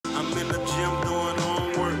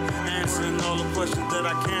questions that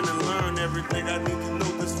I can and learn. Everything I need to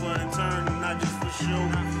know this for in turn, and not just for show.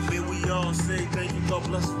 Then we all say thank you, God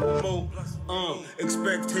bless for more.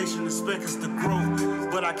 Expectation, expect us to grow.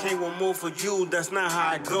 But I can't want more for you, that's not how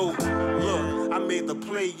I go. Look, I made the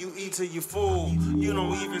play, you eat till you full. You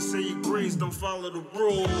don't even say your grace, don't follow the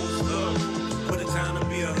rules. What a time to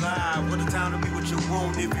be alive, what a time to be what you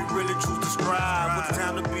want if you really choose to strive. What a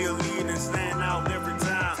time to be a leader and stand out every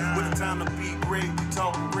time. What a time to be great, we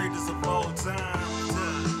talking greatest of all time.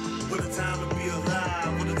 What a time to be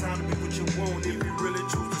alive, what a time to be what you want if you really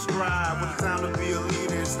choose to strive. What a time to be a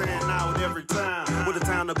leader and stand out every time. What a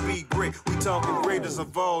time to be great, we talking greatest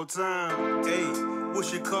of all time. Hey,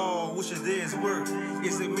 what's your call, what's your day's work?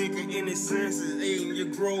 Is it making any sense, is aiding your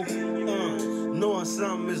growth? Knowing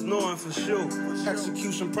something is knowing for sure.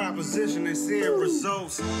 Execution proposition and seeing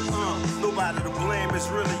results. Nobody to blame, it's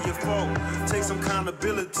really your fault. Take some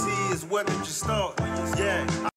accountability is what did you start? Yeah.